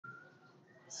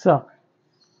So,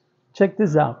 check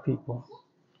this out, people.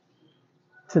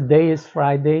 Today is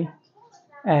Friday,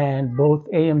 and both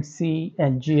AMC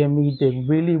and GME did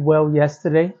really well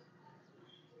yesterday.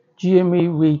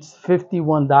 GME reached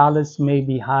 $51,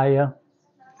 maybe higher.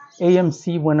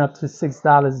 AMC went up to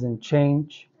 $6 and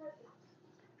change.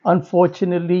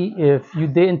 Unfortunately, if you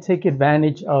didn't take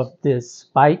advantage of this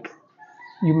spike,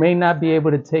 you may not be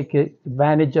able to take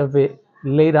advantage of it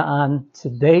later on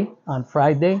today, on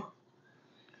Friday,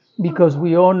 because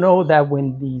we all know that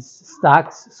when these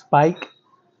stocks spike,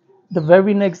 the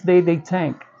very next day they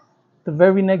tank. The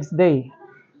very next day,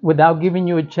 without giving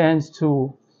you a chance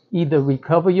to either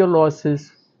recover your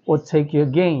losses or take your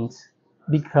gains.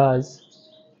 Because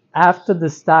after the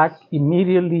stock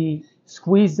immediately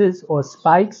squeezes or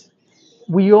spikes,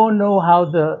 we all know how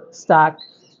the stock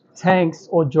tanks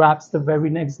or drops the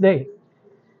very next day.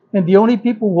 And the only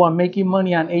people who are making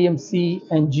money on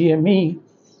AMC and GME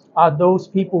are those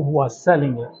people who are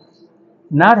selling it,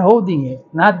 not holding it,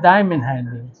 not diamond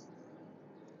handling.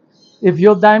 If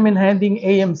you're diamond handing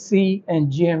AMC and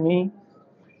GME,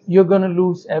 you're going to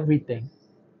lose everything.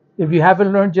 If you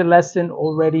haven't learned your lesson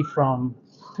already from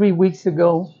 3 weeks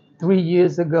ago, 3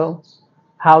 years ago,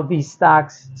 how these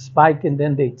stocks spike and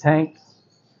then they tank,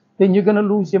 then you're going to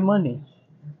lose your money.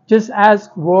 Just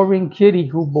ask Roaring Kitty,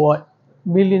 who bought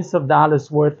millions of dollars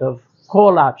worth of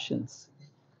call options.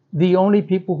 The only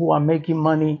people who are making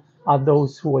money are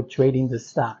those who are trading the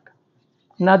stock,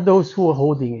 not those who are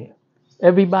holding it.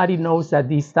 Everybody knows that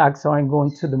these stocks aren't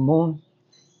going to the moon.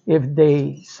 If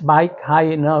they spike high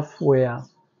enough where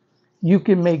you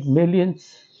can make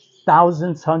millions,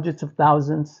 thousands, hundreds of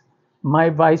thousands, my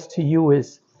advice to you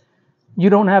is you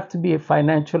don't have to be a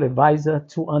financial advisor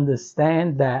to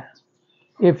understand that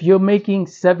if you're making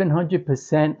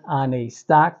 700% on a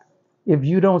stock, if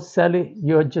you don't sell it,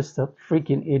 you're just a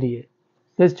freaking idiot.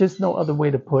 There's just no other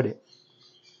way to put it.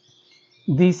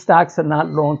 These stocks are not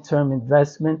long-term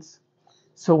investments.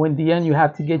 So in the end, you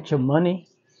have to get your money.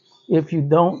 If you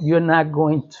don't, you're not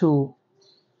going to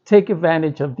take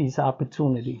advantage of these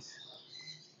opportunities.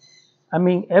 I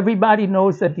mean, everybody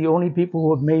knows that the only people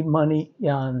who have made money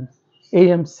on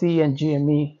AMC and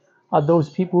GME are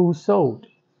those people who sold.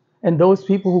 And those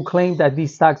people who claim that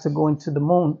these stocks are going to the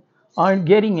moon aren't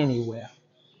getting anywhere.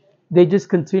 They just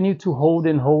continue to hold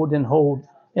and hold and hold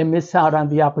and miss out on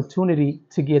the opportunity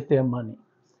to get their money.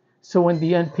 So in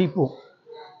the end, people,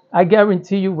 I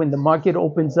guarantee you when the market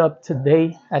opens up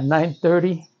today at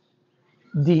 9:30,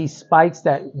 the spikes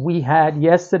that we had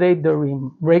yesterday during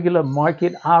regular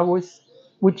market hours,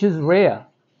 which is rare.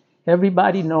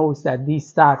 Everybody knows that these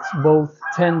stocks both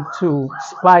tend to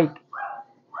spike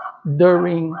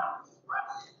during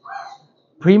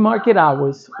pre-market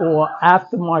hours or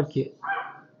after market.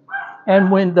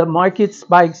 And when the market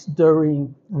spikes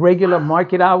during regular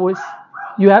market hours,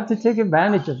 you have to take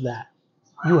advantage of that.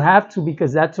 You have to,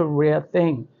 because that's a rare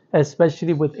thing,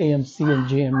 especially with AMC and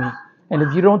GME. And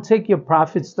if you don't take your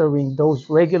profits during those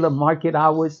regular market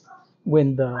hours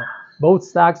when the both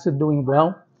stocks are doing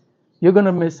well, you're going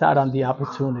to miss out on the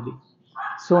opportunity.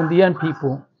 So in the end,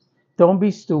 people, don't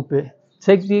be stupid.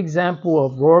 Take the example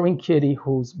of Roaring Kitty,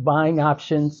 who's buying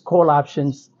options, call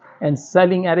options, and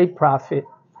selling at a profit,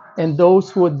 and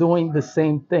those who are doing the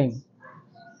same thing.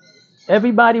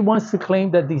 Everybody wants to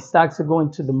claim that these stocks are going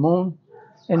to the moon,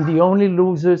 and the only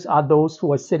losers are those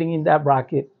who are sitting in that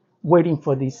rocket waiting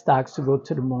for these stocks to go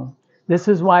to the moon. This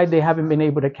is why they haven't been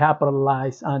able to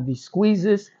capitalize on these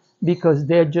squeezes, because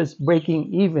they're just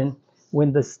breaking even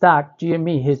when the stock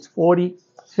GME hits $40,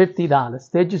 $50.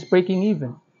 They're just breaking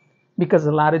even because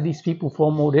a lot of these people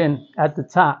FOMO'd in at the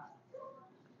top.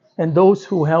 And those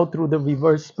who held through the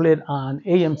reverse split on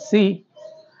AMC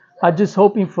are just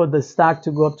hoping for the stock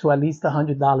to go up to at least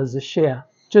 $100 a share,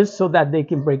 just so that they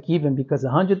can break even, because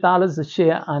 $100 a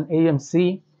share on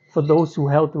AMC for those who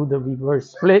held through the reverse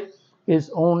split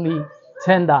is only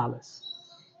 $10.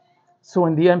 So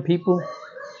in the end, people,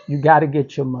 you got to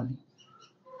get your money.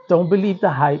 Don't believe the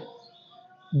hype.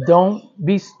 Don't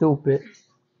be stupid.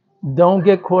 Don't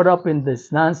get caught up in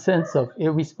this nonsense of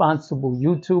irresponsible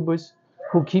YouTubers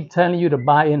who keep telling you to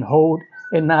buy and hold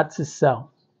and not to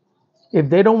sell. If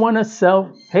they don't want to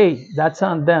sell, hey, that's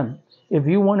on them. If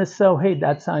you want to sell, hey,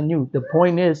 that's on you. The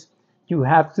point is, you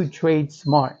have to trade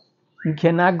smart. You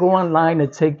cannot go online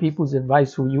and take people's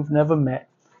advice who you've never met,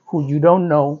 who you don't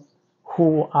know,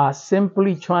 who are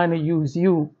simply trying to use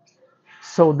you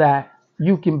so that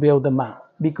you can bail them out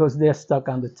because they're stuck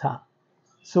on the top.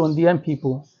 So in the end,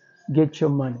 people, get your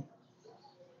money.